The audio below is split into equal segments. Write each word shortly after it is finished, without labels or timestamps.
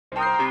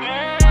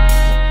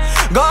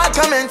God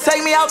come and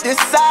take me out this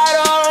side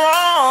of the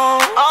room.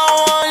 I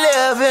don't wanna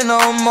live it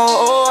no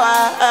more.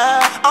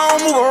 I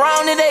don't move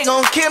around and they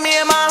gon' kill me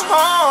in my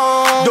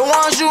home. The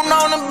ones you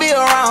known to be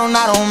around,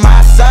 not on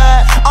my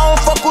side. I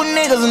don't fuck with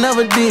niggas,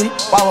 never did.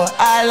 Why would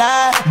I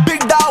lie?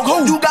 Big dog,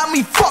 who you got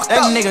me fucked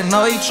up? That nigga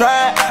know he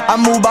tried. I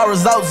move by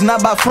results,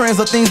 not by friends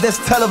or things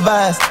that's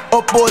televised.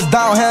 Up boys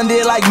down,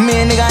 handed like me,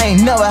 nigga, I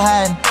ain't never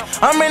hiding.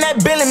 I'm in that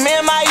Billy, me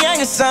and my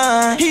youngest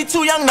son. He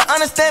too young to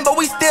understand, but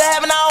we still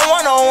having our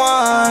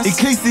one-on-ones.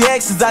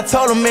 Ecclesiastes, I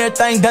told him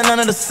everything done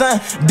under the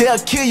sun. They'll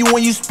kill you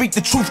when you speak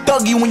the truth,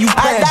 thug you when you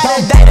play. I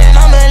died that day, then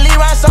I'ma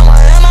leave right somewhere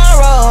in my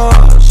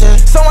road.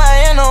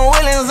 Somewhere in the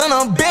Williams in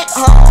a big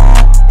home.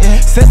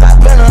 Since I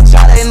been a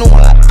child, they know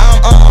what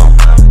I'm on.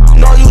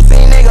 Know you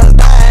seen niggas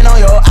dying on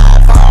your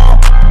iPhone.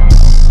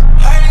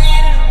 Hurting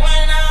it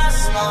when I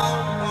smoke.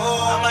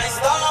 I might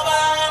stall, but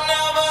I'll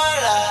never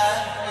lie.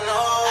 No,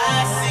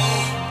 I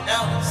see,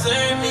 don't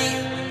serve me.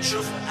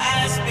 Truth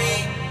I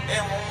speak,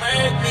 it won't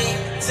hurt me.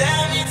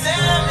 Tell me,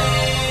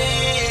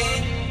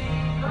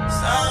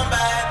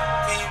 somebody,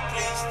 can you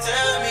please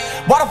tell me?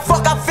 Why the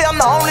fuck I feel I'm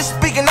the only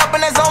speaking up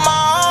and that's on my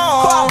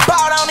own?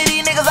 Bow down to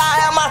these niggas, I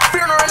have my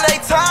funeral in they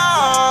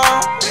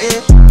town.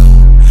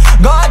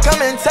 God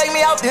come and take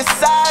me out this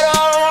side of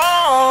the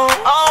room.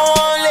 I don't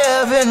wanna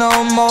live it no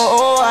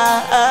more.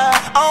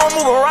 I don't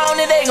move around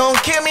and they gon'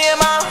 kill me in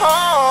my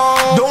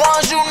home. The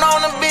ones you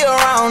known to be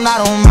around,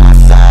 not on my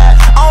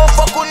side. I don't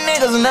fuck with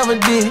niggas, never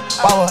did.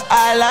 Why would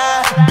I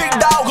lie? Big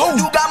dog, who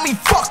you got me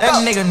fucked up?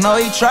 That nigga know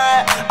he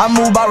tried. I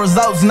move by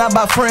results, not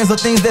by friends or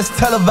things that's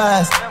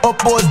televised. Up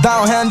boys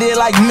down, handed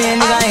like me,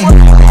 nigga, I ain't.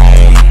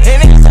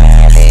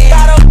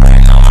 Got a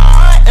burden on my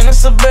heart and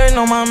it's a burden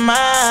on my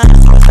mind.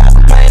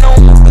 Pain on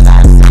me, cause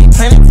I done seen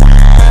plenty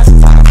times.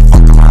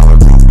 Fuck around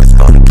with groupies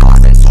for the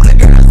cars and to the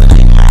girls that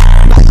ain't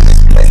mine. Like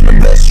this place, but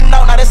bless you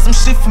know, now that's some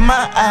shit for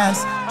my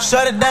eyes.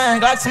 Shut it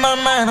down, Glock to my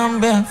mind, I'm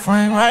being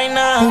frank right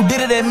now. Who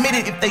did it, admit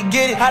it, if they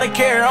get it, how to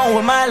carry on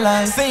with my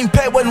life. Seen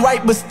pay wasn't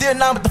right, but still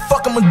now what the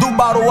fuck I'ma do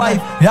about a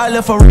wife? Y'all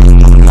left for real.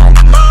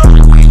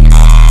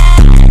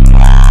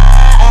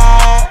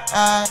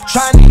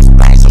 Trying to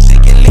explain so she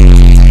can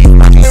leave.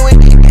 Fucking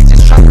with these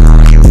bitches, trying to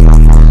know you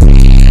from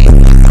me.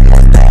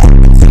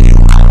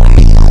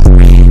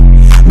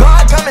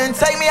 God come and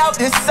take me out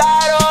this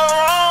side of the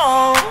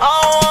room. I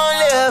don't wanna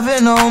live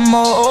it no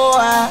more.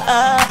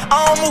 I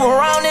don't move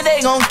around and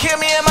they gon' kill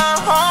me in my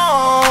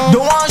home. The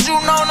ones you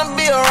known to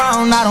be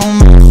around, not on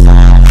my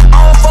side. I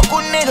don't fuck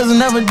with niggas,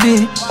 never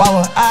did. Why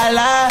would I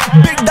lie?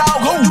 Big dog,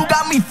 who you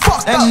got me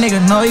fucked up? That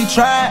nigga know he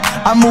tried.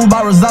 I move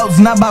by results,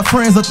 not by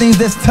friends or things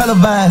that's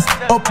televised.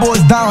 Up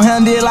boys down,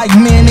 handed like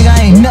me, nigga,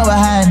 I ain't never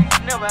hiding.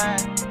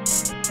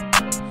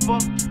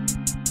 Fuck,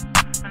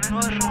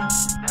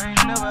 I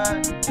ain't never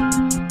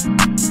hiding.